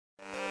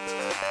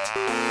Hey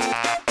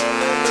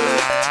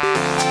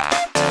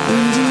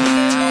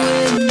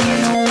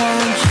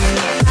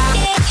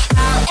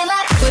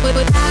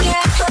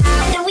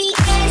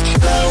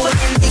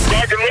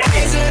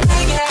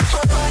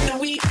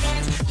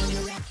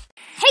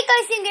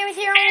guys, Team Gamers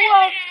here,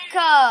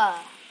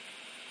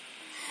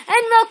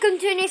 and welcome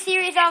to a new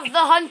series of The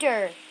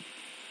Hunter,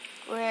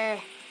 where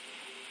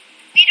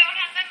we don't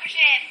have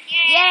membership.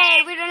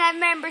 yay, we don't have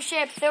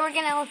membership, so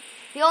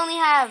we only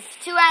have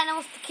 2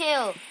 animals to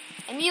kill,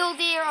 a mule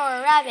deer or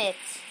a rabbit.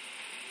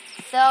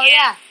 So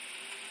yeah.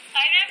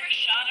 I never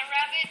shot a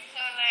rabbit,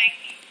 so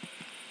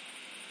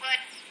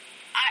but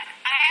I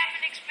am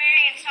an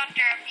experienced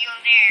hunter of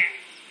mule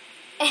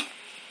deer.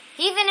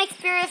 He's an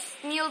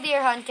experienced mule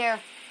deer hunter.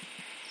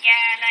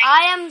 Yeah,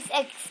 I am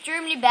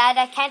extremely bad.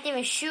 I can't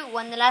even shoot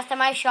one. The last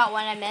time I shot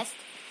one, I missed.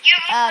 You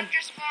have a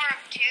hunter score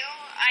of 2.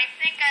 I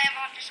think I have a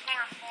hunter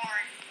score of 4.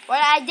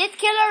 Well, I did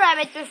kill a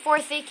rabbit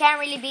before, so you can't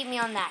really beat me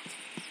on that.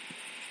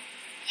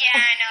 Yeah,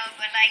 I know,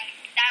 but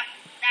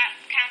that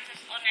counts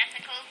as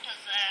unethical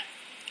because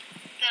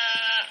the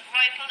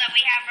rifle that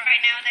we have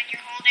right now that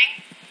you're holding,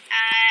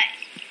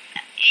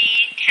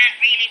 it can't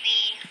really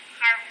be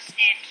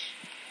harvested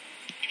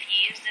if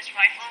you use this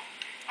rifle.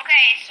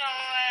 Okay, so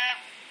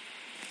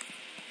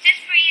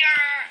since we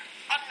are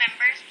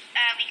unmembers,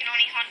 we can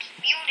only hunt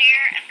mule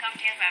deer and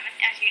cocktail rabbit,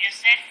 as you just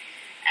said.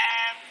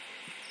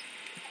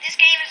 This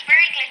game is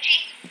very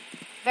glitchy.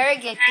 Very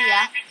glitchy,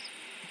 yeah.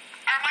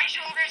 Are my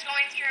shoulders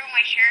going through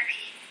my shirt?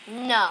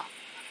 No.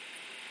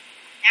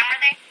 Now are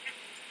they?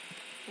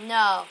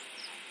 No.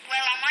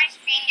 Well, on my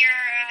screen, your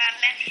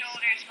left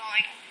shoulder is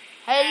going.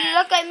 Hey,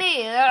 look at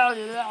me. Oh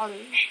yeah, I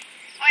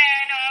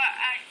know.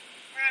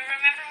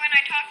 Remember when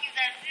I taught you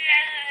that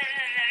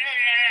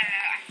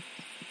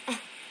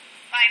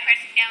by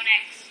pressing down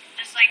X,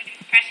 just like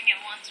pressing it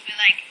once will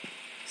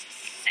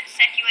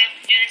set you able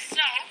to do this.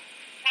 So,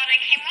 what I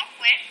came up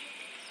with,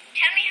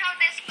 tell me how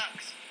this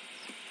looks.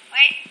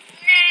 Wait.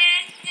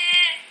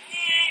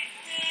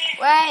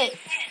 Wait.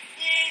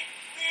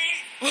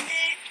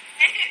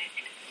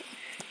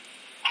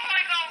 Oh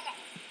my god,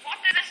 what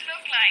does this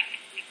look like?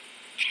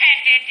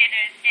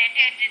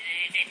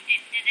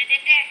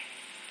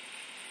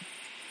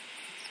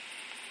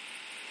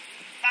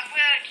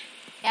 Buckwood,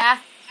 Yeah,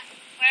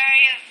 where are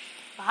you?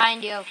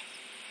 behind you.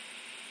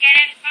 Get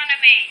in front of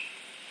me.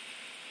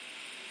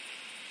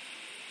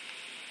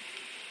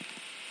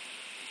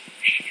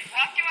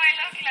 What do I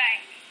look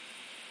like?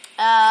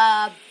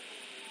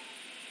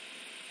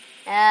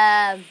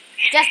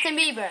 Justin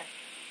Bieber.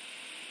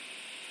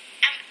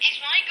 Is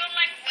my gun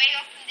way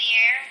up in the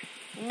air?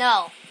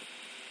 No.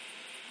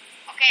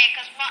 Okay,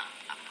 because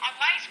on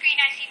my screen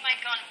I see my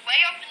gun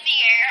way up in the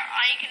air.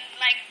 I can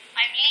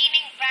I'm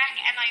leaning back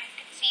and I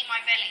can see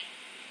my belly.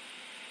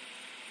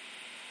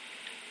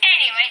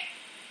 Anyway,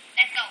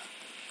 let's go.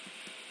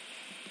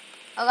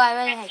 Okay,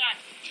 wait. Press on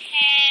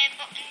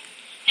 10 button.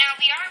 Now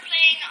we are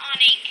playing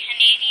on a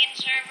Canadian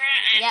server.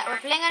 And Yeah,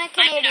 we're playing on a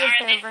Canadian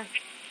server.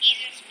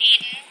 He's in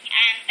Sweden,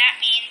 and that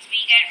means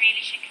we get really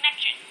shit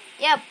connection.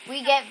 Yep,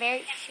 we get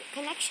very shit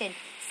connection.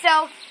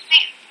 So, we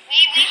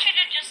should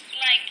have just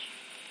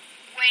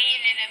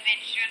waited a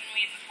bit, shouldn't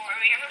we, before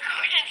we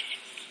recorded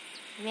this?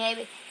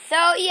 maybe.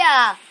 So,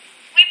 yeah.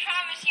 We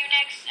promise you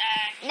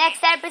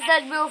Next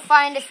episode we'll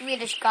find a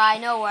Swedish guy,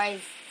 no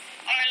worries.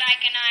 or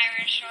an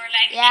Irish, or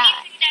Yeah.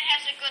 anything that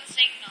has a good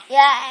signal.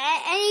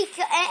 Yeah,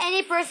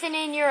 any person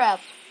in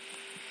Europe.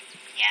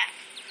 Yeah.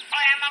 Oh,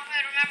 I'm up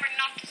with remember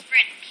not to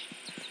sprint.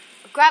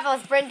 Crap, I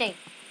was sprinting.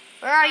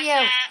 Where are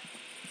you?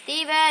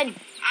 Steven!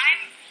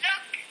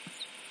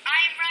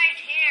 I'm right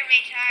here,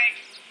 retard.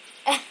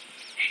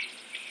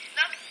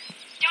 Look,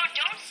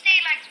 don't stay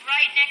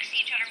right next to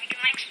each other. We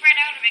can spread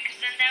out a bit, because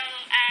then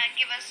they'll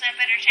give us a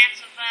better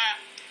chance of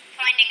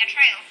finding a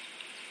trail.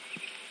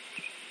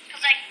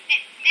 Because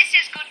this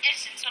is good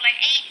distance, so 5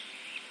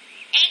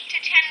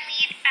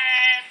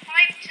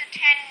 to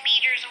 10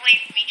 meters away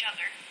from each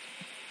other.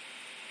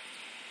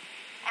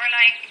 Or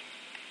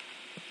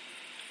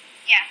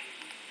yeah.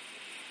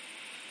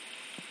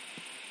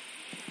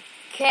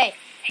 Okay,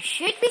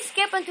 should we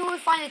skip until we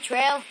find the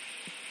trail?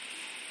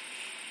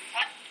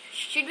 What?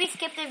 Should we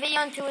skip the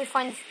video until we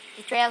find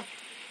the trail?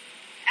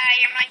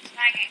 Your mic's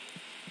lagging.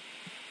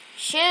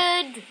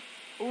 Should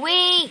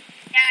we?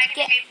 Yeah, I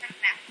can see it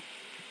now.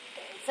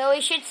 So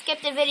we should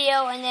skip the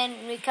video and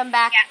then we come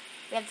back. Yeah.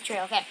 We have the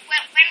trail, okay.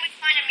 Well, when we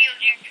find a mule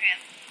deer trail.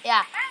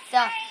 Yeah,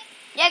 so,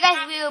 yeah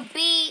guys, we'll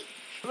be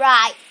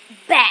right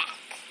back.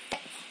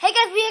 Hey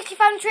guys, we actually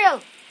found a trail.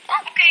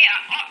 Okay,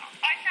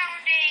 I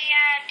found a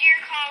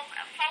deer called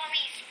Follow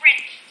Me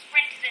Sprint.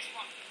 Sprint to this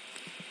one.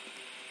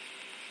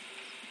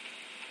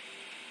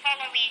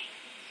 Follow me.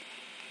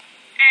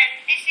 And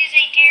this is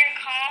a deer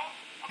call.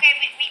 Okay,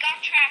 we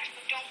got tracks,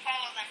 but don't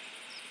follow them.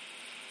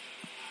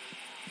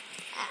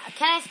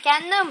 Can I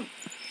scan them?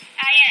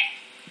 Yeah.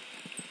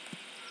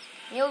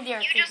 Mule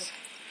deer. You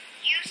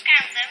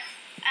scan them.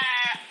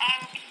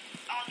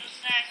 I'll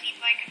just see if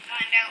I can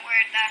find out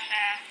where that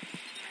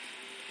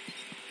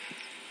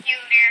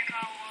mule deer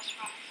call was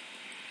from.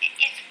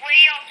 It's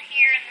way up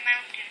here in the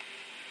mountain.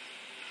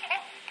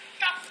 Oh,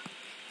 stop.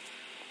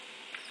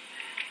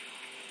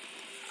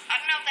 I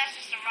don't know if that's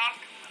just a rock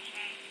or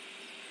something.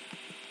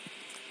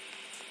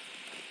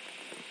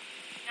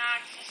 No,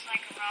 it's just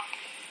like a rock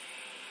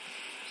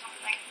or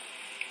something.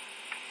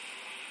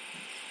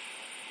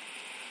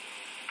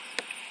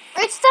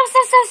 Wait, stop.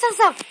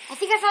 I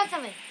think I found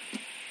something.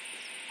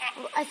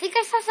 I think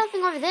I saw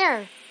something over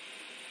there.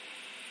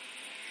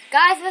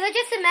 Guys, was I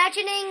just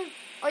imagining,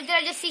 or did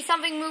I just see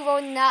something move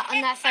on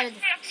that side of the...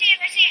 I see it.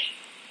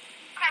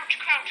 Crouch.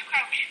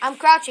 I'm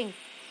crouching.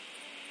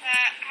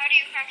 How do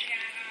you crouch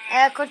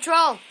again?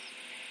 Control.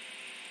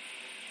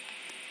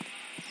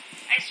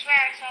 I swear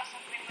I saw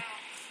something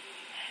move.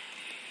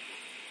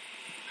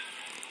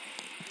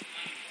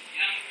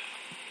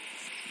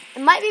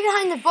 It might be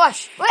behind the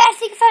bush. Wait, I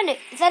think I found it.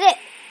 Is that it?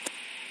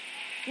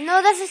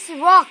 No, that's just a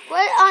rock.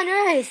 What on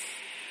earth?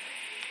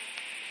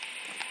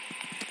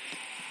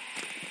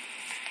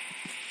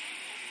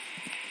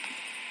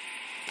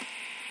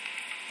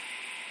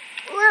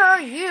 Where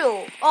are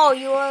you? Oh,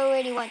 you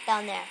already went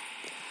down there.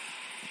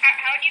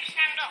 How do you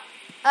stand up?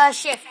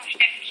 Shift. Oh,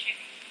 shit.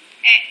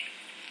 Hey.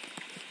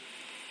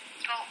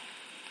 Let's go.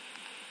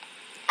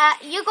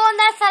 You go on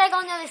that side, I go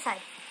on the other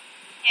side.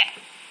 Yeah.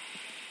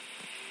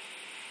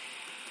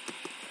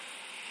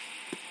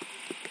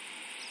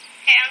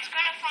 Okay, I'm just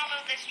gonna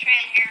follow this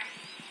trail here.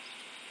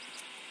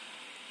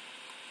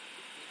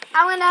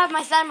 I'm gonna have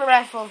my sniper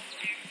rifle.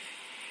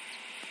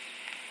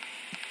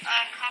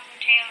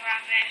 Cottontail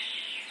rabbit.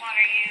 What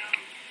are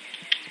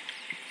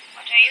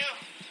you?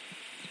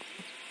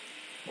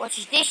 What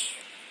is this?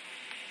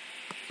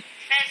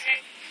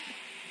 Pheasant.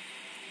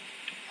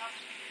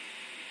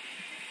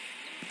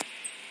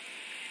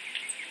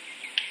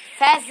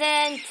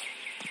 Pheasant.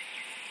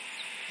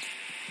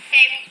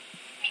 Okay,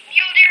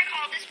 mule deer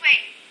call this way.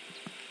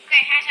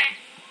 Okay, hang on.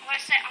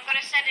 I'm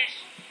gonna set it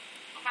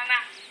on my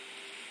map.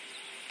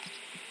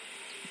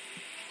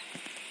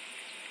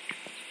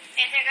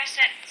 I think I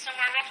set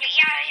somewhere roughly.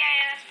 Yeah,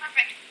 that's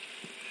perfect.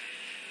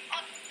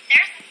 Oh,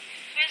 there's the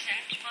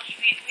pheasant, but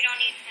we don't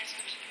need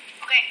pheasant.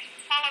 Okay,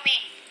 follow me.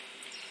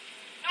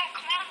 No,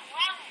 come on,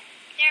 run.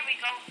 There we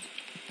go.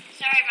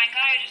 Sorry, my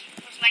guy just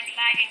was like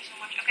lagging so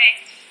much.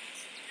 Okay,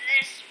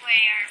 this way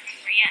I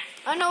remember, yeah.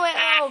 Oh no, wait,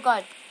 oh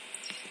god.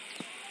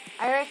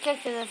 I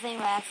right-clicked to the thing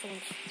by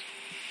accident.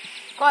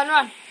 Go on,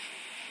 run.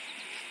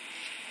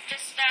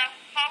 Just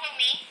follow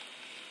me.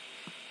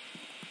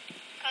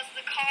 Because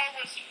the call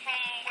was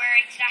from where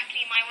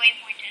exactly my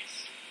waypoint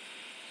is.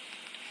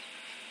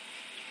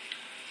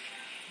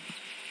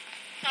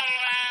 So,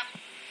 yeah,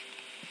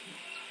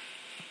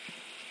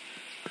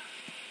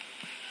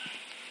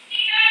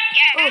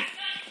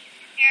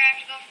 here I have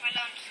to go for my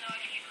lunch, so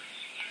if you...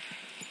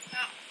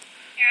 No,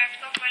 here I have to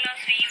go for my lunch,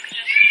 so you can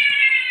just...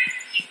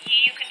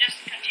 You can just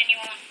continue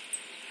on.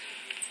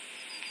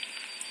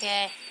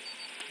 Okay.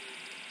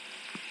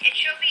 It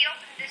should be up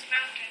in this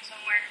mountain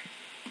somewhere.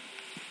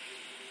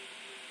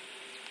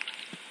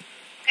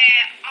 Okay,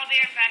 I'll be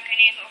right back. I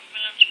need to go for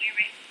my lunch. Be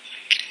right.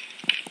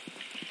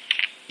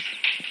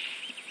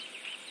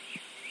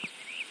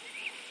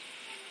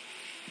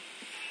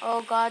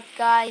 Oh god,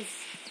 guys.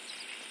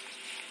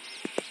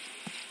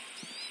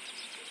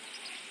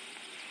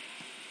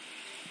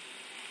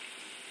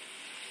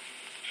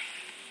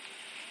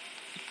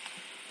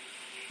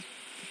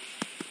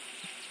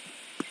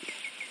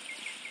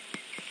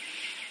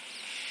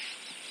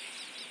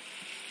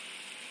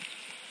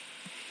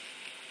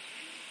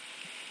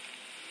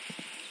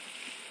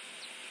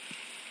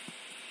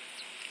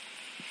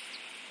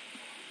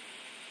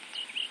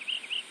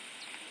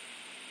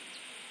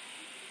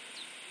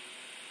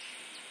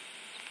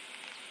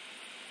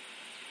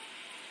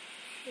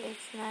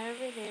 It's not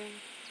over there.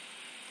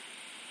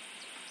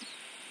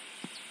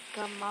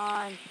 Come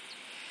on.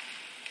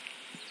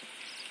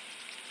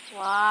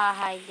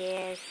 Why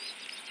this?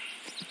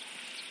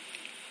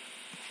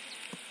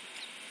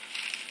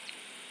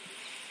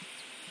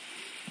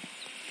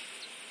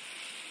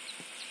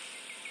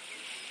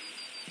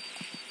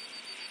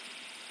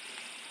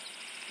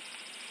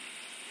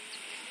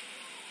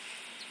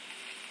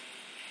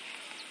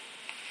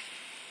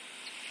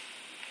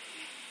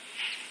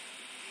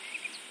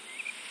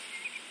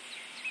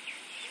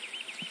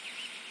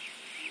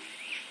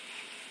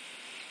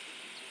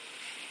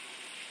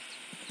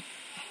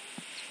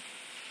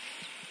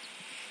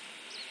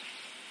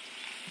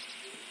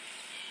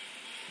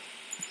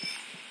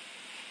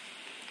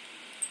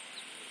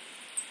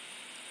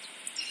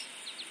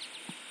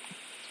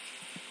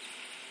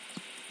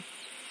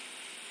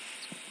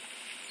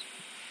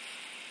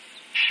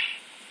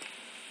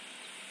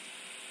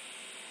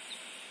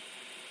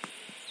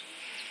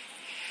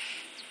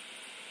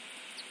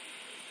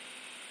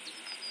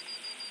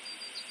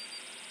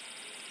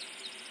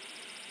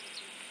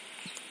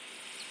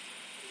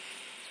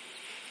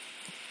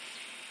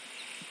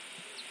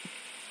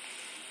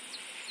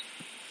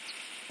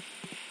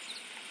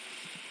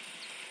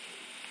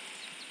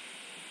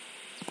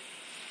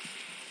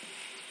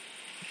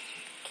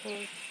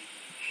 Okay.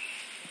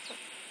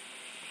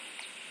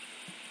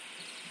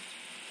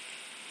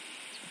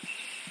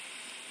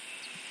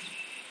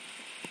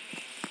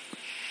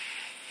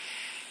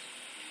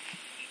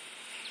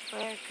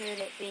 Where could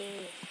it be?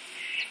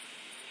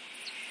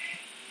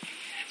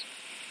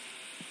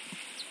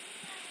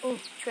 Ooh,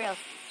 trails.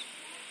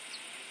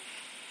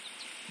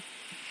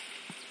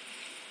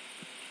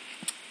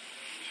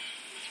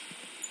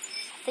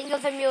 I think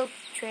those are mule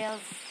trails.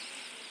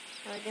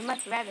 No, they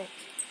must be rabbits.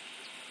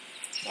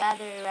 Yeah,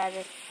 they're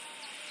rabbits.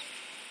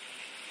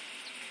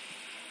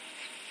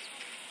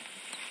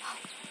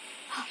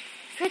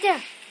 It's right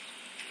there.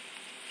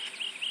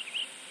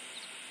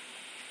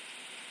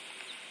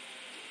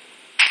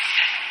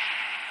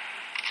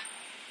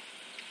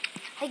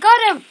 I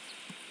got him.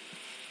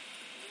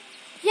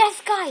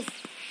 Yes, guys.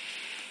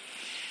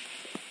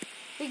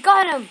 We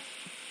got him.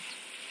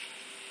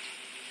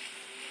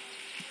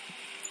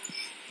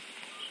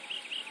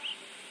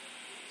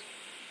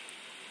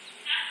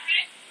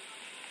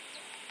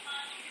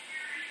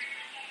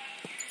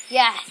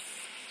 Yes.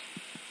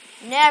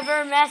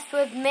 Never mess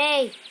with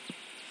me.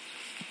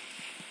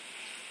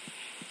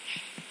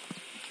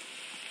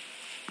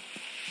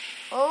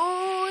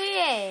 Oh,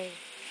 yeah.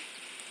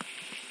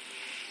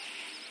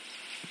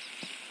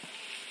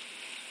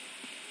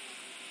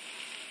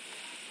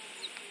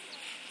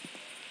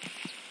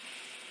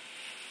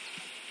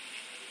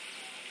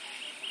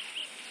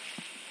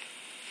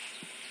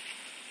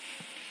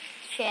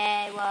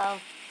 Okay, well.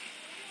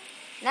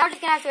 Now we're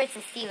just gonna have to wait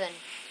for Steven.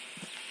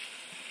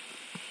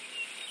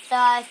 So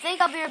I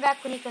think I'll be right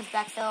back when he comes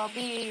back, so I'll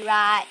be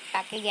right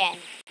back again.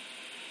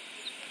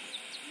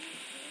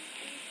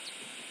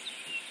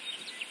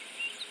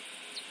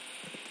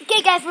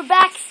 Okay guys, we're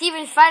back.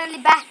 Steven's finally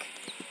back.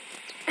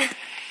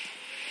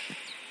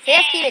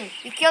 Yes, Steven,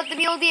 we killed the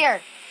mule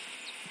deer.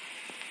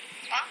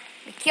 Huh?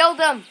 We killed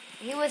him.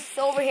 He was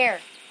over here.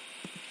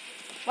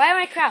 Why am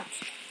I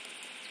crouched?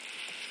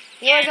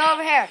 He was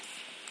over here.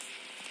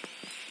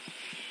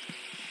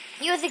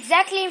 He was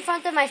exactly in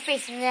front of my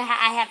face, and then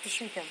I have to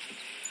shoot him.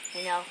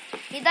 You know,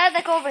 he died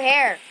like over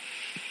here.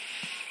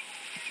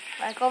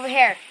 Like over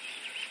here.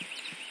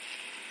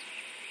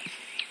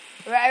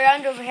 Right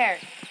around over here.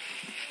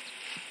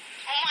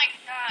 Oh my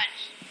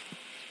gosh.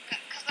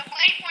 Because the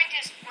waypoint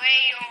is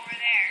way over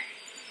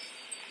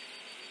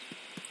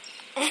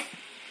there.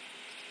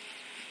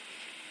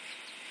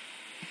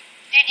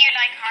 Did you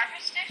like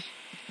harvest it?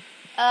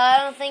 I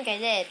don't think I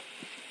did.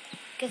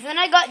 Because when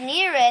I got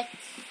near it,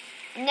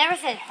 it never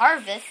said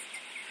harvest.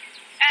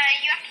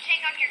 You have to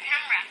take off your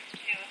camera to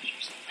do it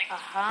or something.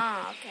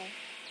 Okay.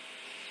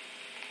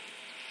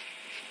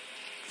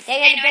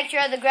 Take a picture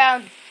of the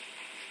ground.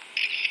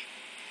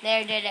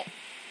 There, did it.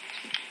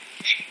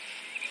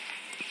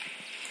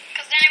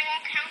 Because then it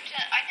won't count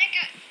it. I think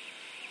it...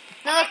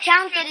 No, it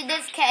counted. It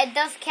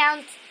does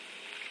count.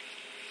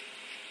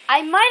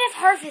 I might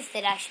have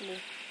harvested actually.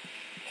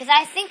 Because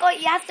I think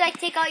you have to like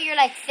take out your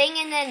like thing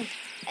and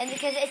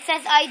because it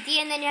says ID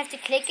and then you have to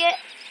click it.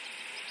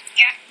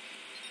 Yeah.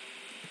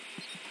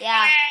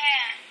 Yeah.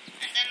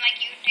 And then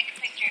like you can take a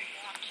picture if you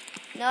want.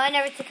 No, I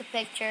never took a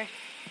picture.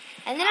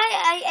 And then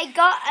I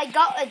got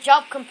a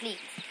job complete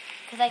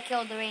because I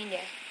killed the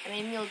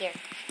mule deer.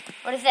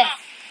 What is this?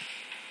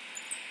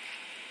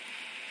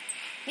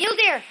 Mule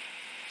deer.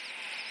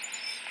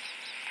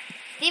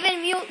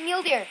 Steven,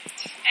 mule deer.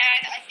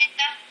 I think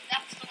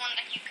that's the one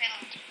that you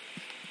killed.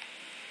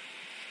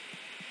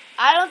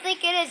 I don't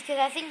think it is because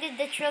I think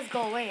the trails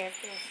go away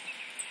after this.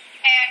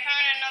 Hey, I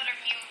found another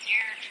mule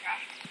deer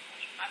trap.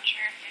 I'm not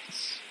sure if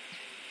it's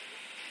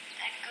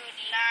a good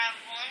live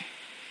one.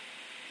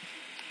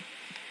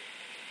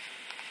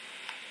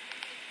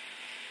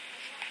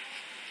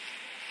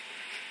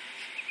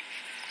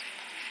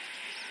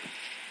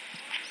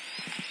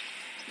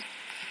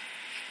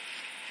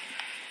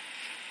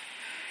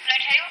 But I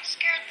tell you what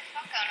scared the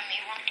fuck out of me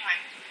one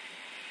time.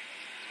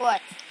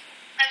 What?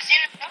 I was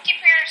in a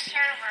multiplayer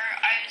server.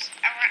 I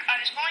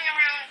was going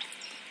around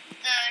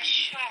the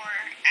shore,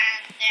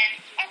 and then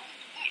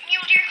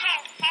mule deer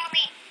called. Follow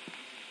me.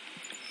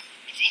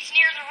 It's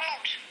near the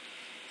road.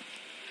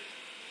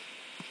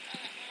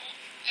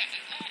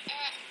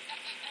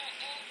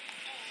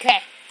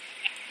 Okay.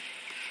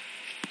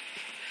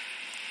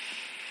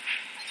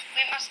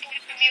 We must get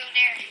the mule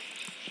deer.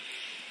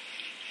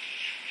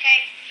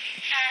 Okay,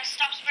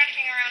 stop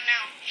sprinting around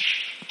now.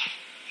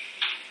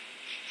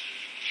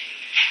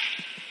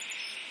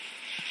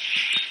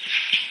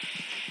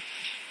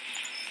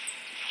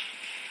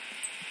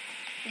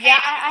 Yeah,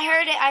 I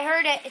heard it. I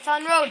heard it. It's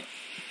on road.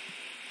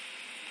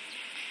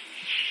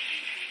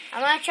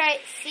 I'm gonna try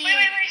see.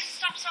 Wait,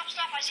 stop. I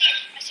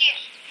see it.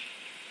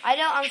 I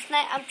know. I'm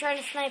trying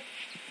to snipe.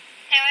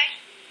 Hey, wait.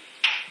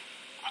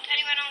 I'll tell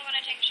you when I'm gonna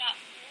take a shot.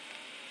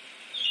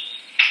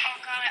 Oh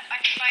god, I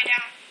can fly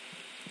down.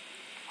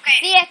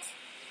 Okay. See it?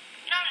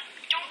 No,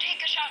 don't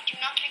take a shot. Do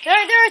not take a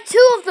There shot. are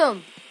two of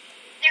them.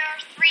 There are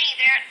three.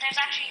 There's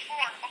actually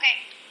four.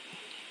 Okay.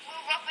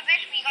 Move up a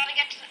bit. We gotta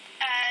get some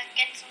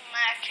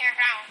clear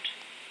ground.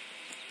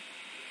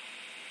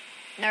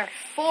 There are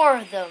four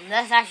of them.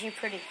 That's actually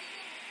pretty.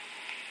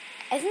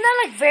 Isn't that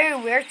like very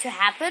weird to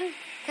happen?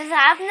 Because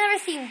I've never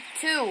seen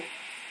two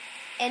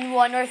in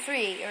one or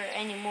three or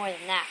any more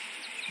than that.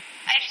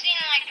 I've seen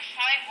like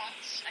 5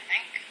 once, I think.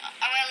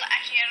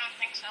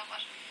 though,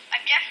 but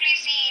I've definitely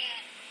seen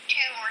 2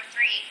 or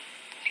 3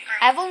 in a group.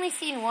 I've only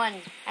seen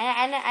one.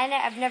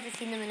 I've never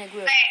seen them in a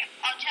group. Okay,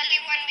 I'll tell you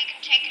when we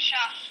can take a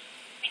shot.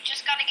 We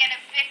just gotta get a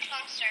bit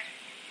closer.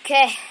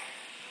 Okay.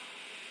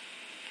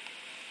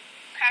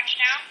 Crouch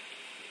down.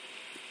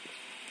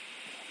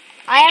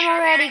 I am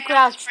already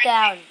crouched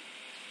down.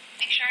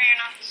 Make sure you're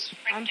not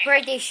sprinting. I'm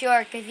pretty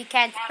sure, because you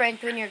can't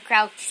sprint when you're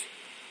crouched.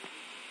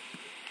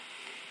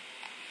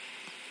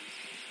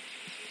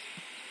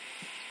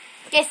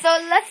 Okay, so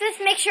let's just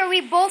make sure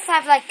we both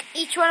have, like,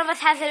 each one of us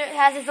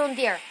has his own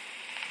deer.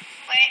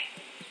 Wait.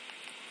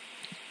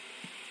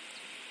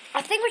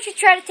 I think we should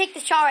try to take the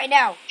shot right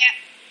now. Yeah.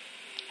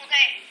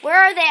 Okay. Where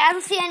are they? I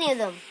don't see any of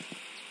them.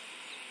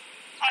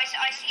 I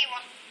see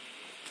one.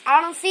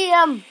 I don't see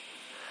them.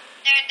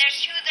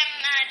 There's 2 of them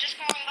just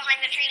going behind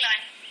the tree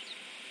line.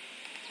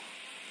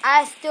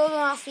 I still do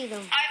not see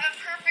them. I have a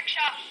perfect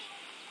shot.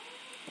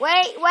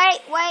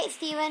 Wait,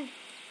 Steven.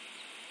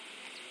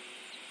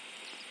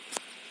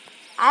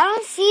 I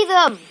don't see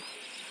them.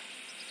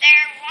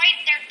 They're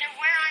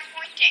where I'm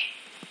pointing.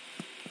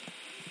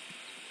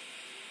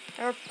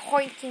 They're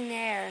pointing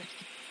there.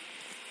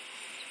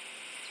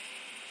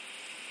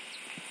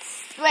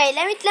 Wait,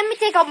 let me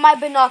take out my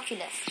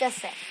binoculars. Just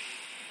a sec.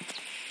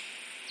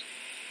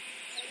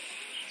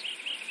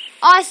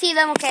 Oh, I see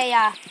them. Okay,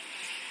 yeah.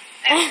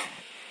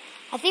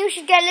 I think we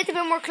should get a little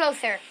bit more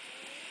closer.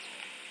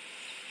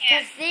 Yeah.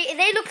 'Cause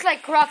they look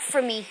like rocks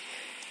for me.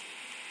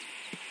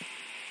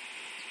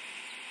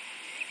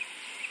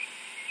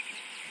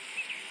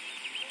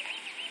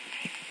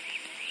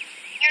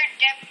 You're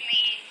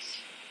definitely.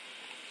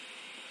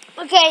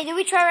 Okay, do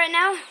we try right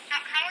now?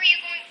 How are you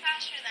going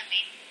faster than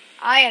me?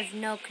 I have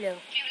no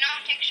clue. Do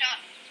not take a shot.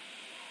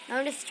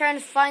 I'm just trying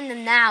to find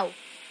them now.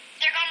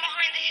 They're gone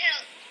behind the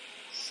hill.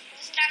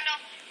 Stand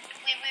up.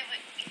 Wait.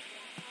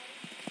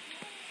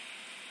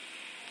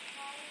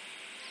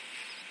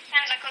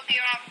 Sounds like could be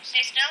wrong.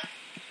 Stay still.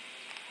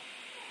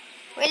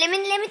 Wait, let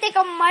me take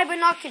out my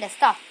binoculars.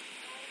 Stop.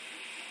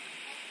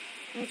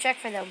 Let me check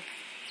for them.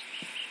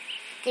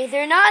 Okay,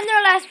 they're not in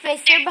their last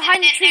place. They're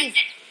behind the trees.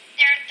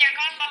 They're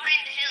gone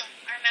behind the hill.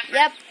 I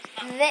remember.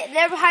 Yep,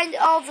 they're behind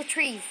all the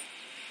trees.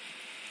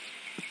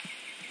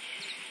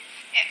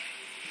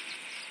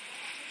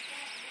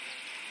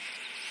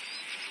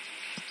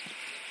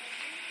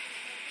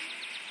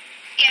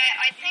 Yeah,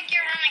 I think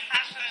you're running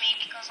faster than me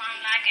because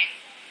I'm lagging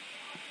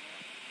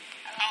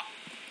a lot.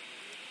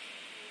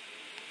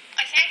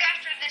 I think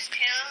after this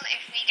kill,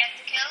 if we get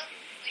the kill,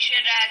 we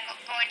should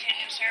go into a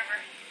new server.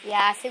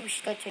 Yeah, I think we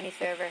should go to a new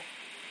server.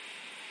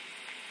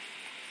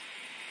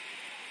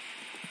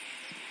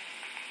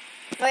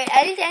 Wait,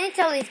 I need to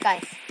tell these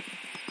guys.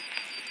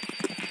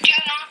 Do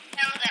not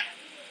tell them.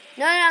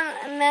 No,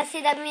 I'm gonna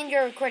say that means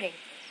you're recording.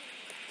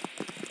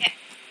 Yeah.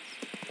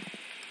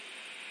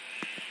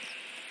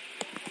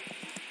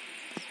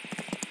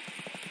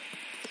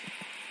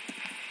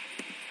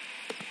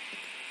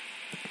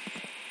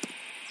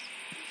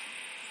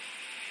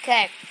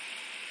 Okay.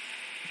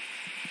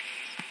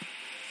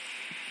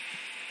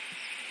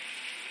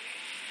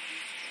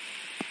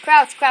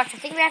 Crouch. I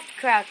think we have to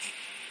crouch.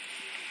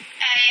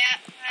 Yeah.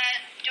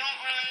 Don't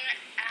run,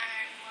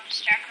 and we'll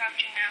just start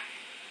crouching now.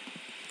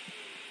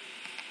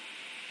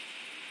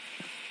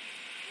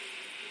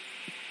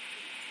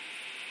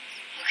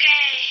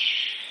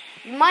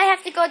 Okay. We might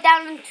have to go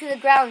down into the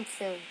ground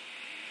soon.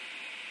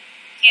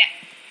 Yeah.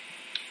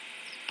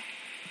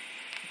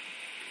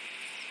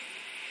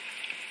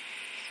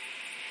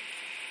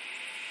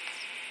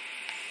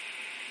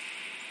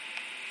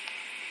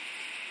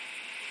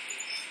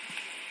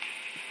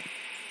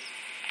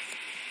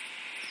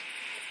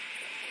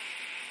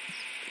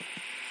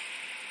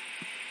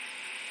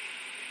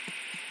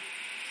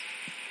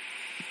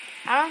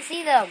 I don't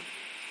see them.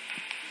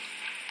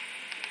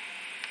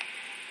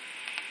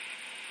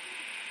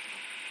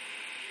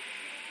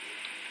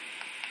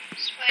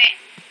 Sweet.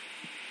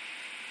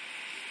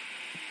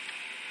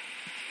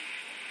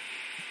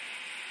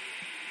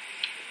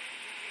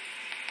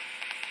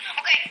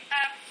 Okay,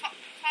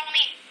 follow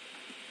me.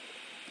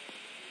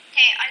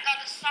 Okay, I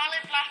got a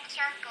solid black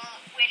circle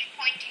with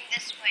pointing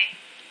this way.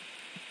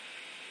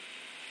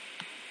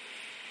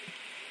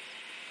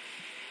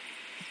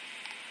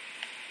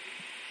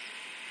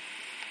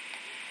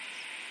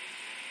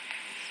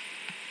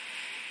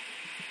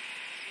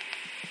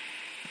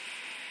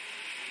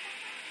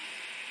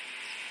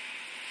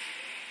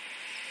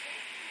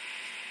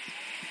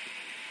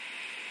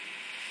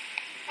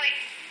 Wait,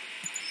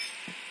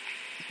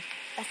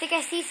 I think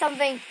I see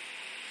something.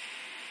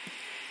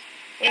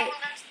 yeah, Wait, well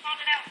then spot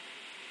it out.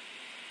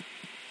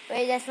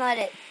 wait, that's not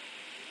it.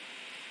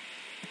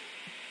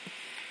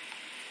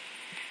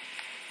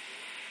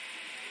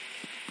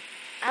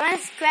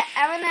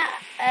 I'm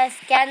gonna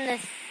scan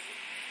this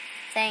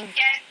thing.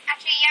 Yeah,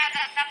 actually,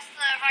 yeah, that's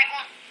the right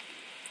one.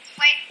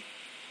 Wait.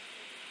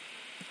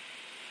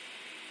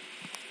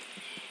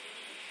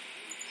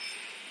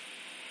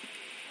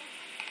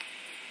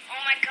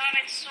 Oh my god,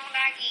 it's so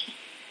laggy.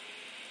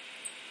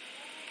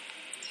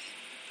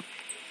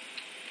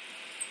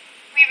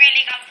 We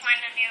really got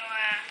find a new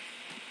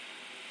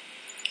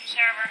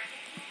server.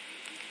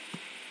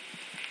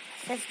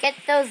 Let's get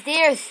those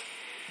deers.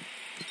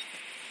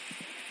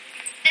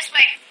 This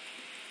way.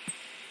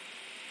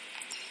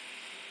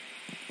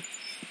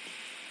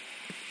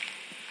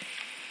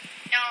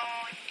 No,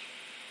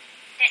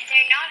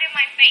 they're not in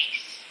my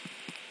face.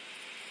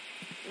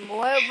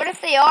 What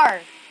if they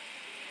are?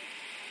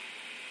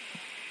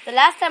 The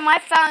last time I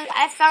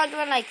found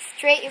one like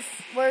straight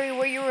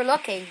where you were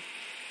looking,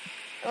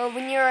 or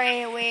when you were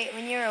away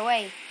in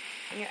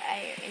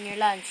your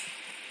lunch.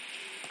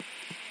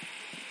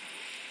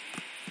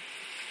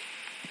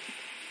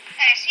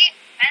 I see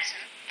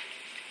pheasant.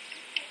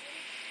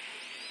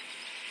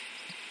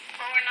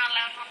 But we're not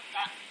allowed to hunt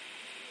that.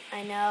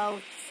 I know,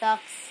 it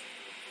sucks.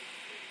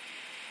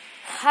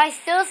 I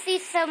still see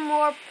some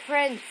more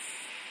prints,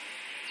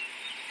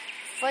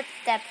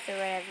 footsteps or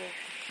whatever.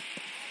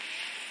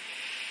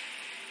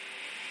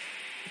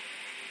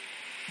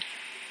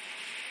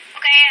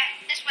 Okay,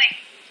 this way.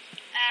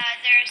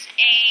 There's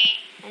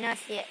I know, I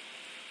see it.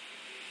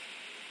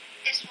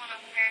 this one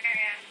over here.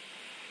 Yeah.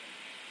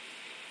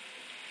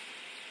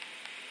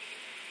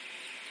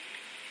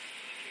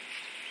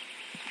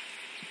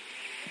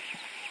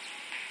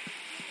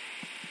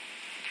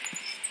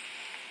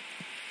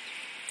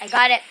 I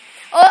got it.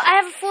 Oh,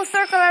 I have a full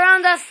circle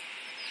around us.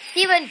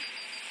 Steven.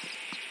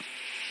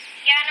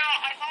 Yeah, no,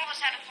 I've always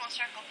had a full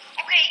circle.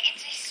 Okay,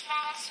 it's a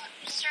small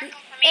circle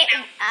for me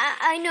now.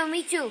 I know,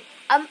 me too.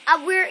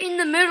 We're in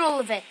the middle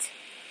of it.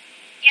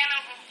 Yeah, no,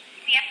 but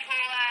we have to go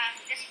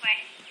this way.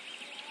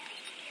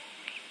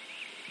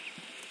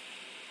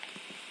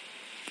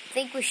 I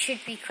think we should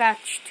be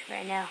crouched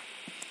right now.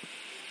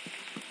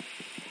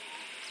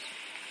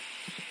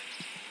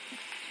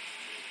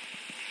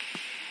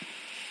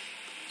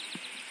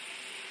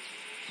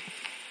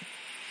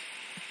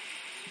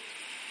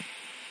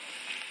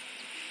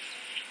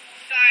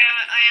 Sorry,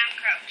 I am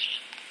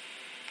crouched.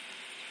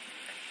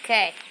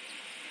 Okay.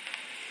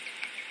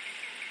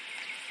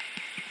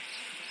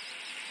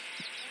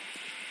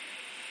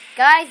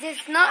 Guys,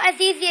 it's not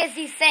as easy as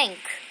you think.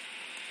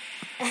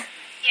 Yeah.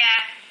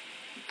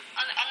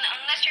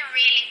 Unless you're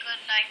really good,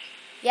 like...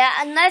 Yeah,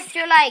 unless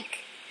you're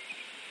like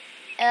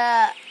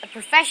a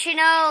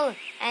professional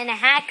and a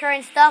hacker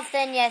and stuff,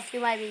 then yes, you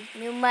might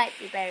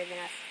be better than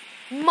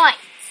us. Might.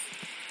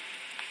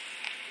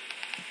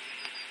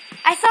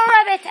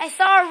 I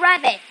saw a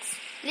rabbit.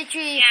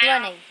 Literally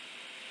running.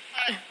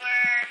 But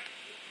we're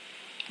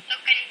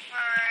looking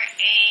for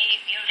a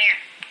mule deer.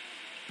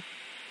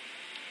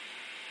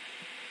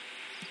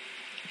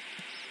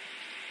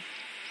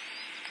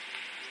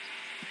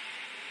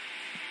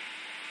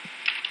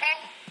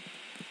 Oh,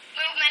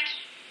 movement.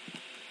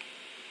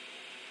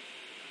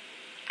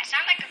 I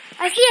sound like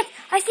a... I see it.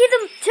 I see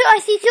them too. I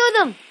see two of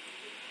them.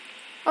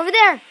 Over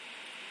there.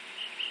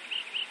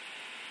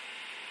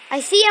 I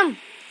see them.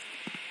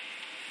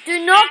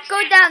 Do not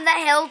go down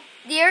that hill,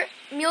 deer.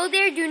 Mule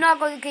deer, do not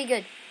go. Okay,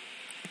 good.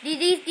 Do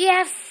you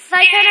have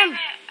sight on them?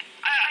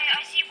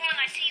 I see one.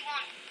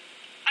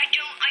 I do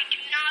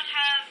not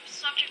have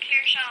such a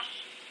clear shot.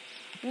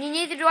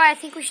 Neither do I. I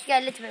think we should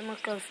get a little bit more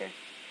closer.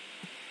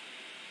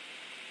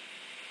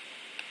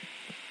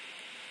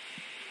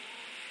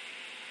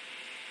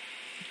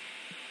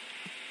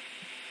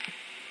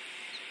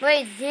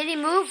 Wait, did he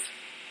move?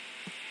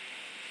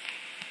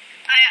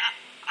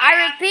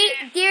 I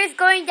repeat, deer's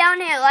going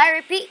downhill. I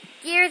repeat,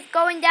 deer's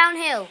going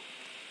downhill.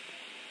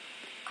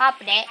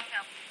 Copy that.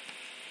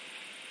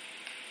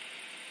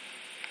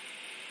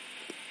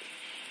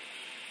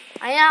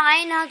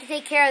 I know how to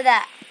take care of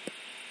that.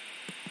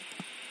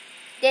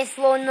 This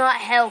will not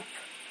help,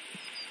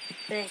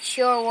 but it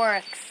sure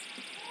works.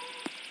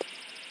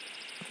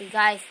 Okay,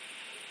 guys.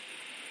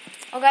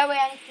 Okay, wait,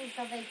 I need to do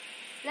something.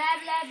 Blah,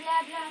 blah,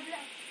 blah, blah,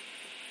 blah.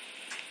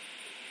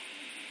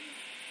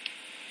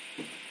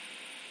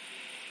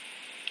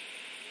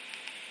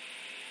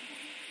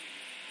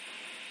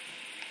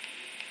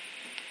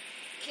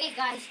 Okay,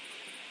 guys.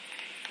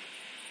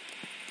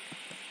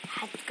 I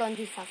had to go and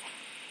do something.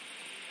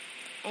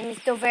 And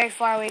it's still very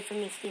far away from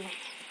me, Steven.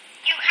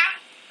 You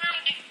have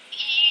confirmed,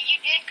 you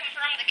did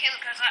confirm the kill,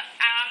 because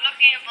I'm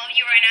looking above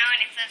you right now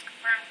and it says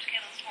confirmed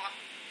kills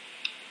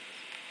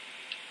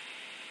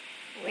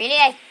 1.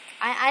 Really?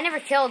 I never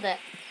killed it.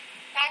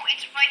 Oh,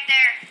 it's right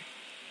there.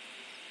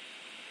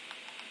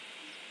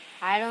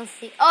 I don't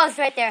see. Oh, it's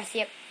right there. I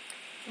see it.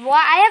 Well,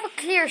 I have a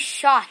clear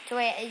shot.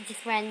 Wait, it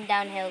just ran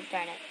downhill.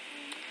 Darn it.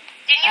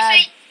 Didn't you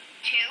say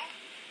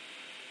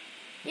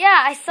 2?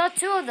 Yeah, I saw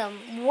two of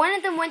them. One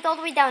of them went all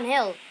the way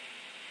downhill.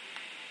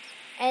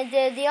 And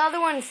the other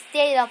one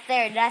stayed up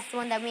there. That's the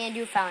one that me and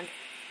you found.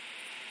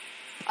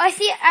 Oh, I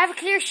see it. I have a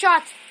clear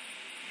shot.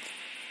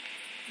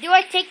 Do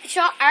I take the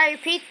shot? I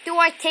repeat, do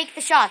I take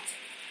the shot?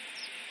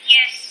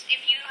 Yes,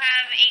 if you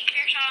have a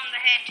clear shot on the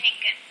head,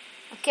 take it.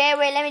 Okay,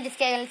 wait, let me just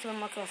get a little bit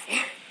more closer.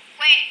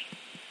 Wait,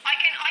 I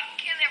can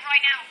kill it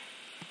right now.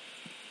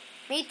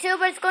 Me too,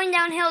 but it's going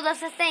downhill.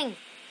 That's the thing.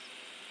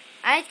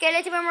 I need to get a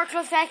little bit more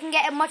closer so I can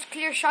get a much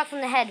clearer shot from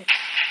the head.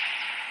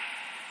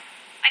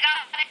 I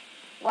got it.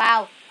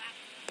 Wow.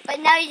 But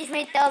now you just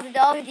made the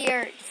other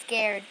deer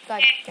scared.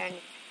 God darn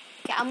it.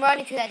 Okay, I'm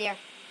running to that deer.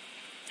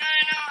 No.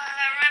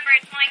 Remember,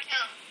 it's my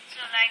kill. So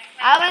like.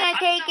 I'm gonna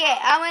take it.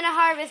 I'm gonna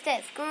harvest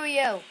it. Screw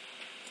you.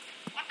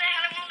 What the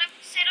hell? I won't let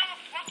me sit up.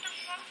 What the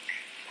fuck?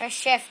 Press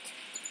shift.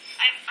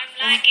 I'm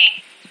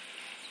lagging.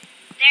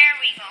 There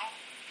we go.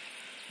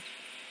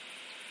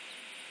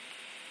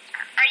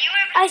 Are you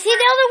able to I see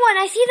the other one.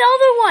 I see the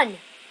other one.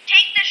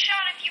 take the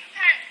shot if you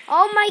can?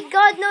 Oh my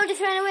god, no,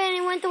 just ran away and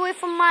he went away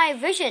from my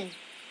vision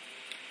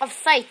of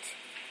sight.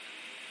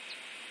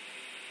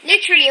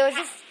 Literally, it was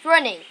just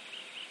running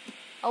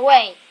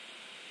away.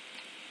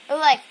 It was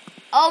like,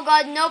 oh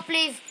god, no,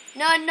 please.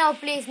 No,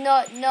 please,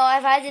 no,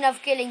 I've had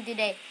enough killing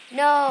today.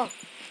 No,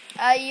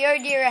 your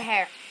deer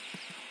hair.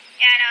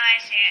 Yeah, no, I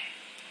see it.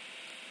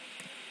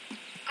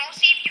 Go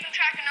see if you can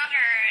track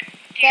another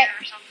deer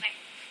or something.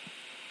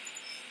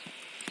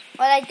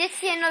 Well, I did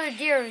see another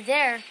deer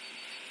there,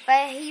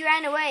 but he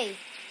ran away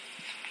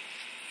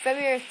from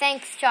your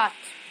thanks shot.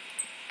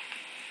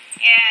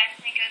 Yeah,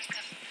 I think it was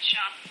because of the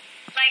shot.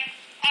 Like,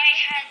 I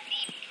had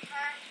the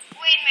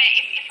wait a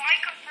minute, if I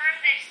confirm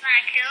this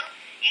kill,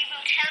 it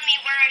will tell me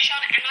where I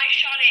shot it, and I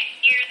shot it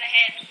near the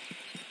head.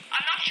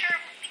 I'm not sure,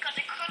 because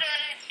it could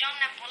have done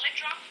a bullet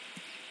drop.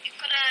 It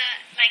could have,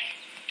 like,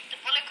 the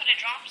bullet could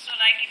have dropped, so,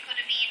 like, it could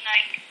have been,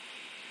 like,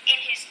 in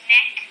his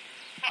neck.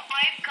 But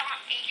I've got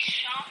a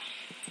shot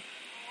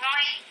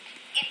right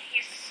in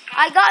his skull.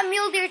 I got a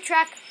mule deer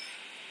track.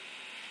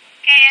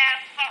 Okay,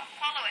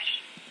 follow it.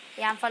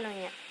 Yeah, I'm following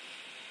it.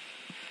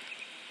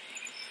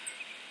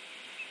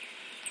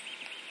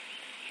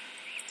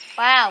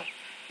 Wow.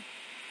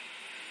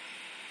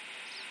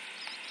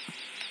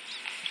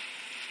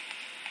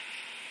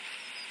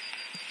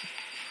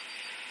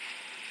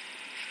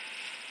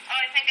 Oh,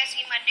 I think I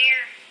see my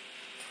deer.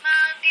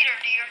 My deer.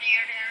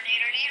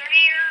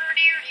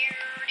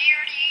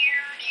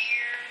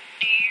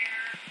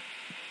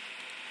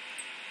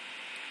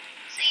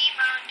 See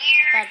my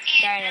deer. God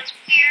darn it. It's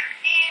here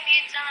in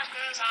its arms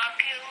 'cause I'll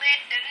kill it.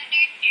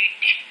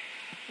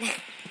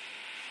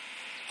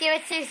 Okay,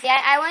 but seriously,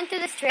 I went to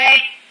this trail.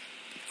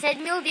 Said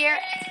mule deer.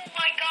 Oh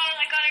my god,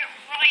 I got it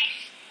right,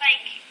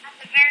 like, at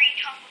the very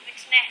top of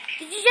its neck.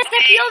 Did you just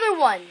get the other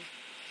one?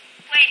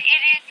 Wait,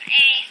 it is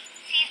a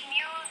seized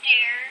mule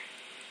deer.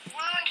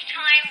 Wound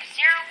time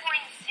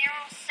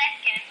 0.0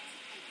 seconds.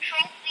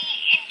 Trophy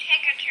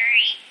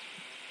integrity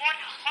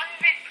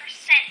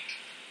 100%.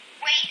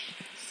 Weight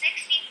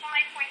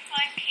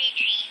 65.5 kg.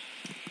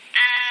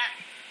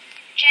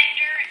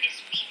 Gender is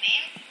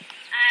female.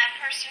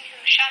 Person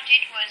who shot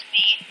it was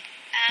me.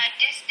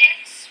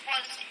 Distance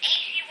was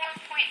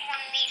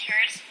 81.1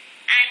 meters,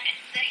 and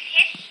the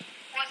hit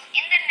was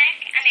in the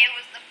neck, and it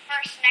was the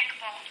first neck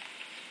bone.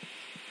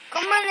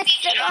 Come on,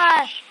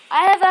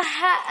 I have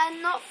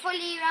a not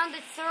fully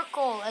rounded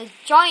circle, a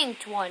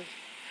giant one.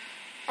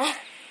 Not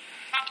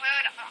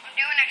good. I'm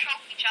doing a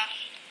trophy shot.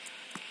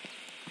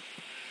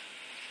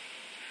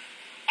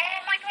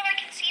 Oh my god, I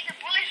can see the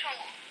bullet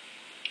hole.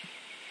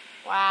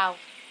 Wow.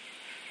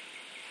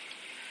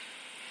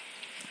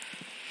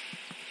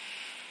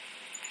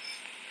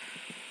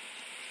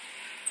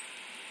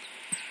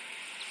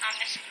 I'm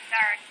missing the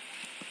guard.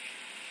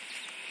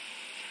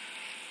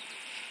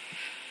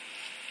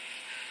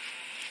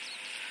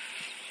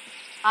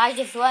 I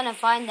just want to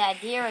find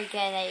that deer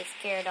again that you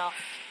scared off.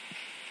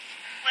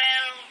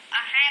 Well,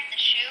 I had to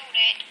shoot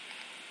it.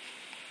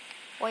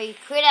 Well, you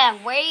could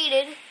have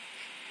waited.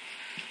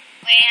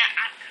 Well,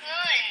 I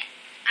couldn't.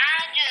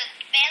 I just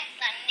felt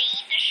the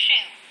need to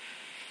shoot.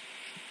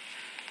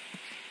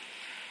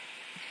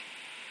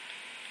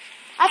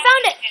 I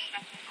found it.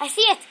 I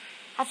see it.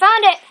 I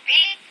found it.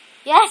 Really?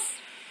 Yes.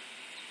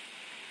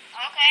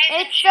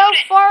 Okay. It's so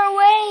far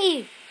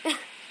away.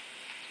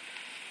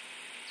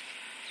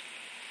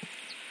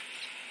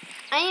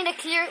 I need a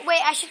clear.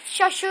 Wait, I should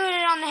shoot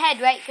it on the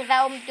head, right? Because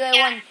that will do it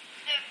one.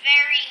 The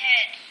very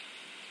head.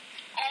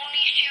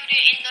 Only shoot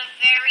it in the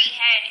very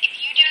head. If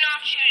you do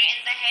not shoot it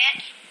in the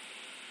head,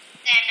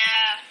 then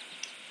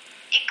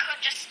it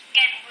could just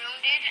get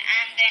wounded,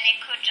 and then it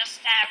could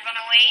just run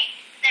away.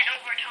 Then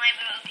over time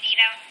it will bleed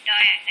out and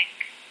die, I think.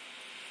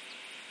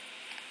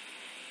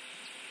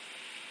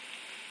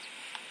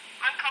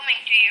 I'm coming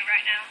to you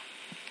right now.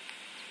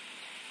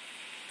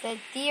 The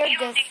deer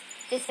just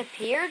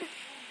disappeared.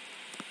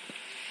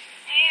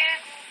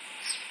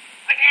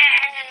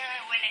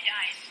 When it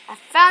dies. I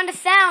found a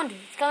sound.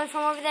 It's coming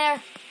from over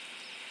there.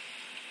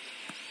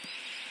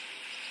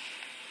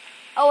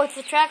 Oh, it's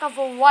the track of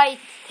a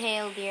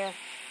white-tailed deer.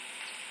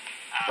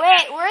 Okay.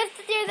 Wait, where's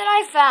the deer that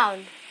I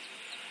found?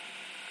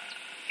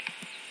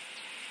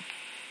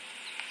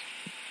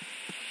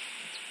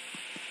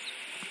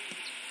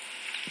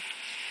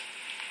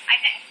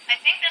 I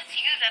think that's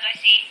you that I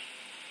see.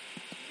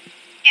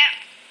 Yeah.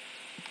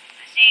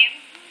 I see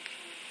him.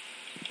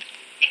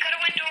 It could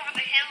have went over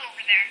the hill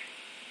over there.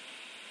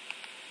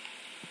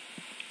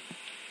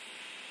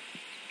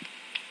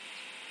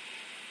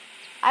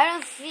 I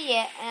don't see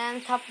it, and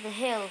on top of the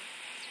hill.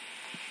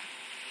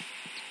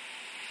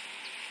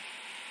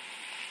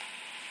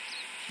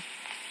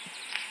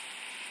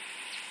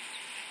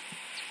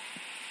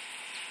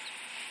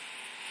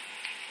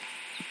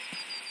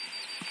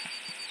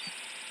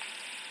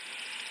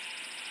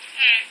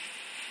 Hmm.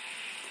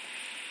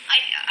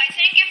 I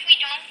think if we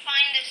don't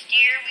find this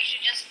deer, we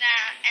should just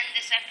end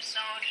this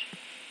episode,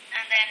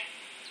 and then,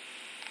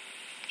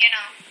 you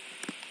know,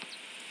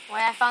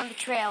 Wait, I found the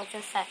trail.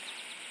 Just a sec.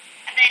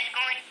 and then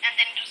and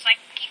then just like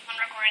keep on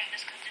recording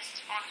this because this is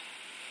fun.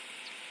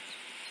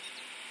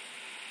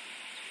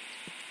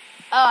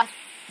 Oh,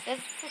 this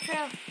is the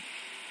trail.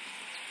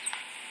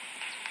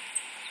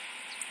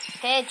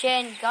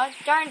 Pigeon. God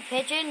darn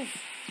pigeons.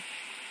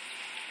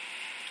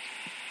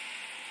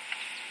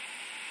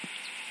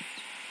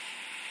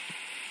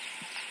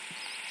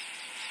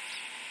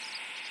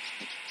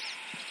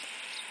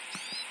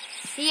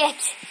 See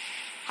it.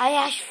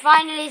 I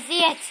finally see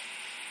it.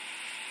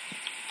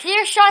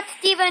 Clear shot,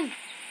 Stephen.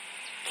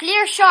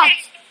 Clear shot.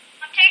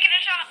 I'm taking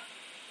a shot.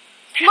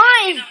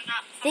 Mine, I'm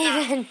not.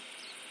 Stephen.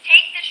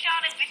 Take the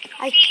shot if it's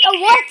completely Oh,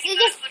 what? clear. You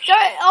just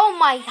started. Oh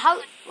my!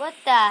 How? What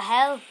the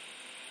hell?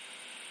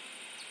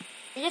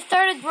 You just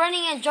started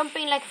running and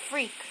jumping like a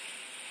freak.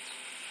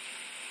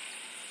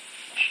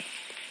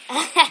 Were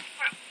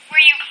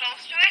you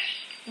close to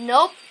it?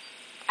 Nope.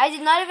 I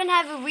did not even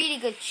have a really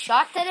good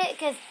shot at it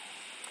because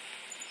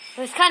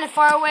it was kind of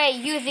far away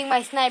using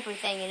my sniper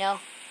thing, you know.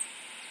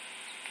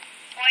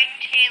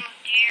 White-tailed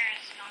deer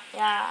is not.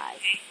 Yeah, I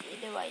see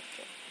the white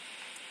tail.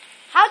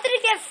 How did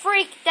it get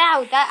freaked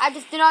out? I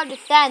just do not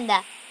understand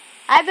that.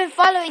 I've been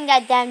following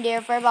that damn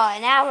deer for about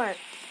an hour.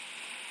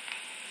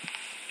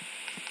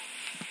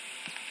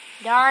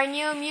 Darn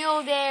you,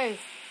 mule deers.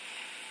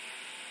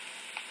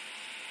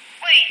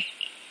 Wait.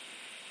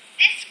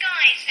 This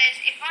guy says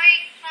if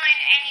I find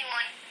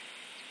anyone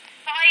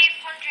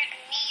 500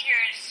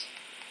 meters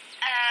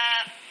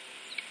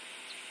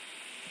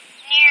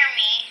near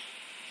me,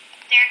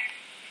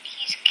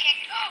 he's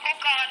kicked. Oh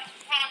God!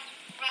 Run,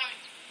 run!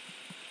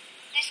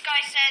 This guy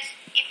says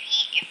if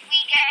we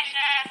get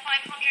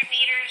 500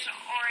 meters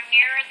or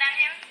nearer than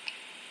him,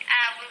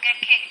 we'll get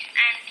kicked,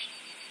 and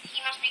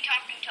he must be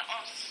talking to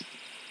us.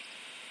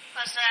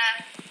 Because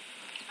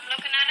I'm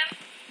looking at him,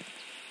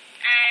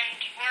 and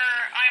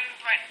where I'm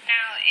right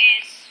now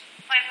is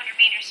 500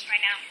 meters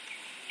right now.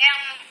 Yeah,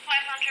 I'm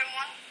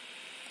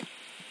 501.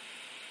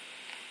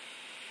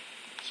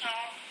 So,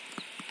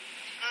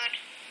 good.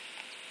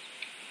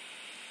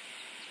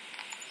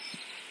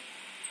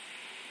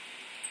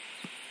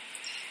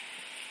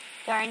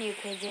 Darn you,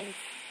 pigeons.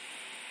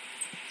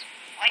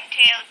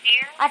 White-tailed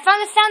deer. I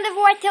found the sound of a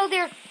white-tailed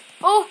deer.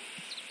 Oh,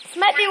 this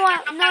might be one.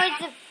 No,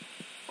 it's a...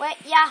 Wait,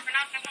 yeah. We're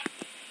not gonna,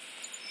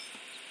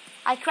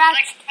 I like,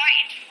 crouched. it's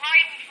right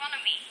in front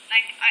of me.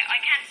 Like, I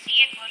can't see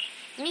it, but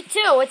Me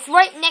too. It's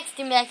right next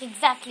to me, like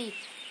exactly.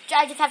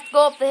 I just have to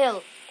go up the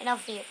hill, and I'll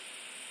see it.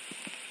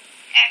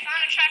 I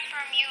found a track for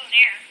a mule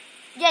deer.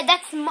 Yeah,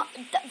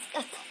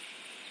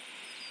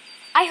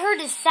 I heard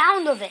the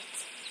sound of it.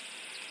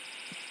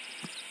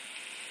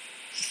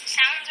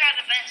 Sounds are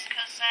the best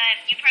because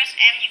you press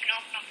M, you can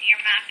open up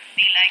your map and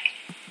be like,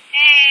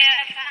 hey,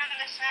 I found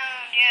the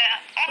sound,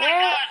 yeah. Oh my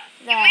God,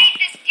 you made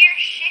this deer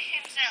shit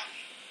himself.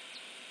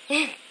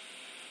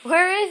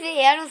 Where is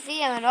he? I don't see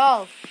him at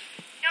all.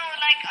 No,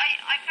 like,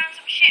 I found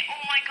some shit.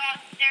 Oh my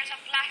God, there's a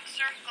black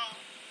circle.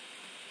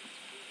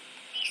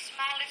 The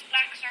smallest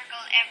black circle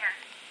ever.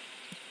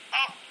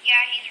 Oh, yeah,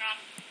 he's run.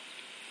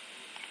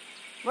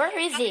 Where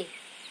is he?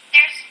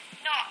 There's,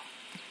 no,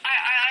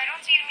 I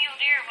don't see the mule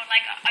deer, but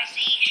like, I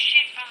see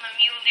shit from the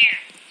mule deer.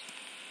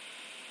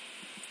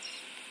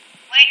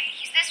 Wait,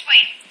 he's this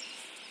way.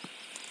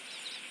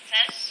 It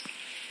says.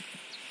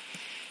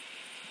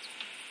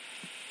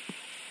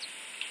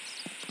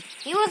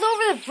 He was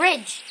over the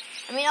bridge.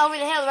 I mean, over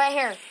the hill right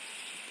here.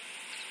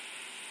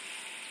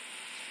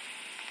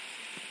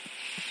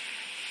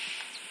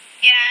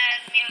 Yeah,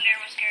 the mule deer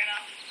was scared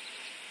off.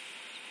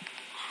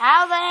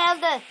 How the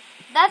hell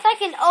that's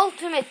like an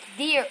ultimate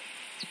deer.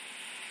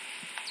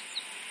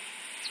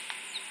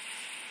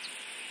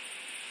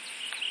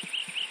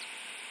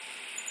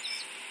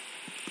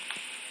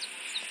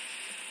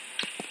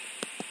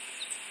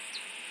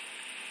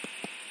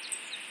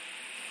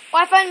 Oh,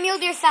 I found mule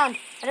deer sound.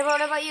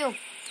 What about you?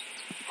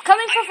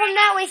 Coming from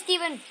that way,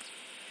 Stephen.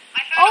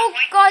 Oh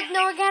God,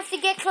 no, we're gonna have to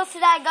get close to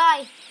that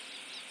guy.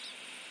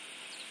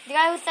 The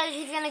guy who said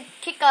he's gonna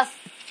kick us.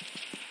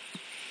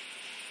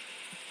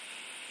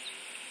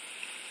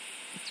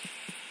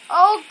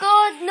 Oh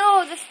God,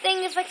 no, this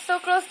thing is like so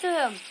close to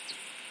him.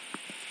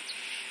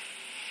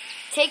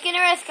 Taking a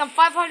risk, I'm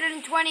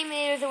 520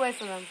 meters away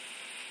from him.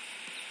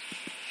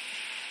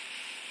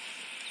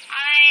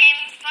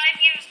 I'm 5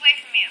 meters away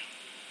from you.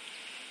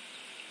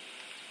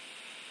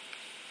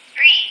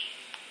 3.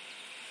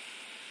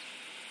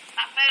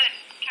 Stop moving.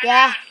 Turn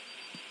Yeah. around.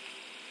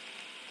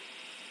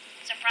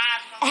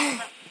 Surprise,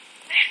 motherfucker.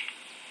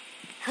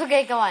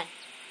 Okay, go on.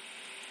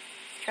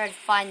 Try to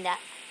find that.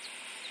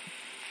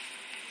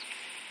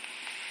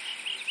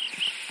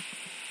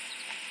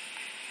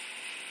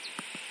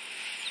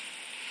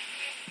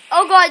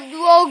 Oh God,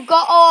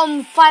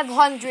 oh,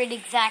 500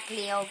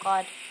 exactly, oh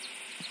God.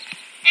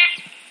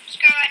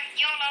 Screw it,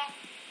 YOLO.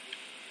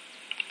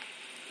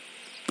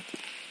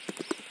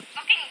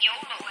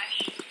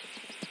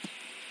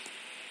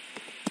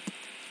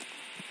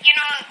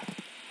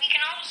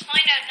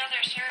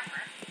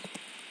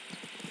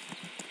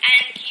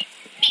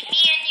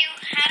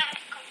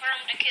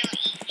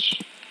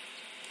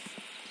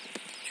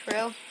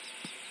 true.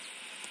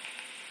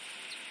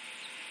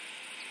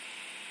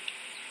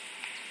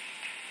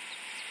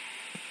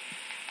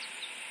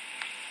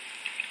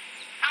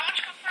 How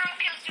much confirmed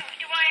kills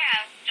do I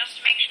have? Just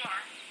to make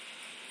sure.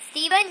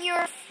 Steven,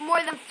 you're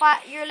more than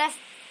five.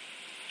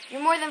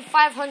 You're more than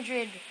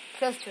 500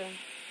 close to him.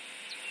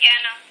 Yeah,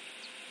 no.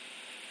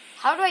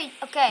 How do I?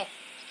 Okay,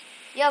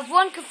 you have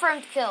one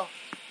confirmed kill.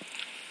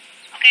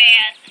 Okay,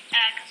 yeah,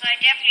 because I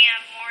definitely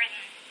have more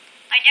than...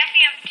 I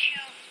definitely have 2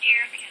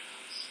 deer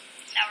kills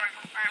that were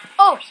confirmed.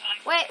 Oh, before,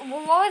 so wait,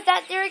 what was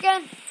that deer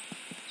again?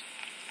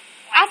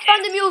 I White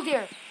found the tails. mule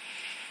deer.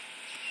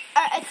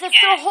 It's like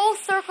a whole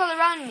circle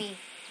around me.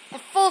 A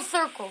full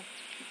circle.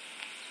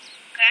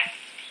 Okay.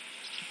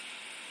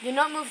 Do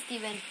not move,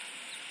 Steven.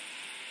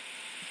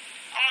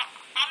 Oh,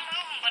 I'm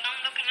moving, but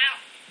I'm looking out.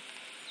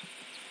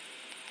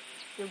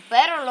 You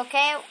better look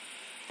out.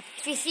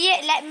 If you see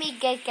it, let me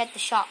get the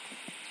shot.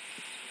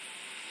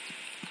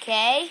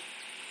 Okay.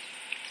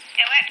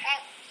 Okay, wait,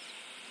 whoa.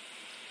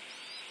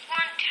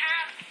 One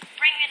tap,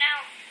 bring it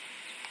out.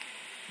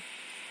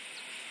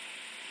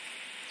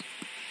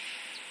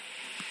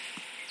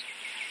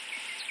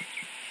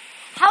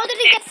 How did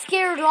it get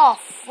scared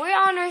off? Where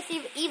on earth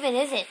even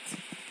is it?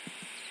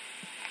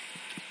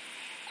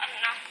 I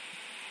don't know.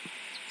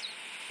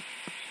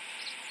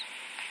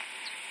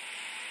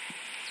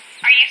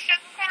 Are you still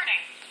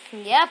recording?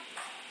 Yep.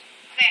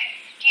 Okay.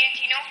 Do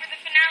you know for the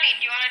finale,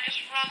 do you want to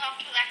just run up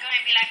to that guy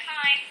and be like,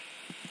 hi?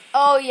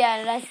 Oh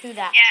yeah, let's do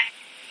that. Yeah.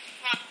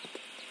 Well,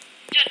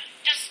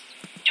 just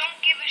don't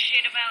give a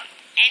shit about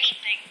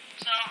anything.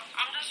 So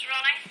I'm just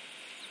running.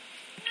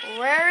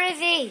 Where is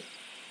he?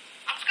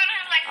 I'm just gonna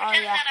have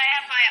pretend yeah. that I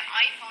have my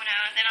iPhone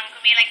out, and then I'm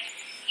gonna be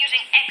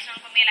using X, and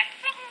I'm gonna be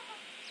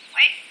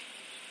wait,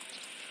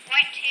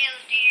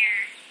 white-tailed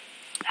deer.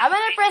 I'm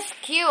gonna press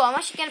Q. I'm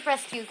actually gonna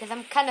press Q because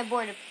I'm kind of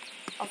bored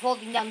of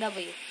holding down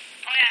W.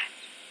 Oh yeah.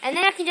 And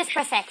then I can just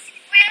press X.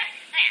 Well,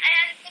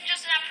 and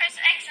just press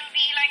X and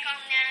be on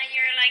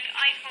your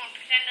iPhone.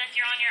 Pretend that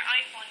you're on your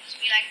iPhone.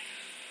 Just be like.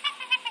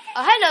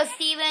 Oh, hello,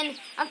 Steven.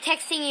 I'm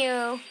texting you.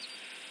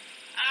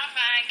 Oh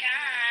my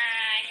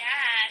god,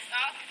 yes,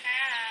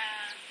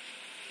 okay.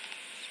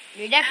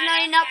 You're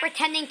definitely not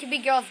pretending to be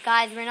girls,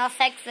 guys. We're not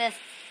sexist.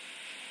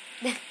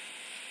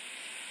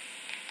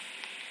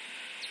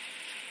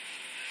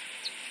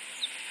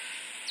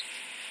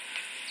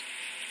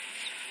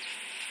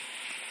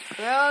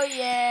 Screw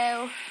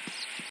you.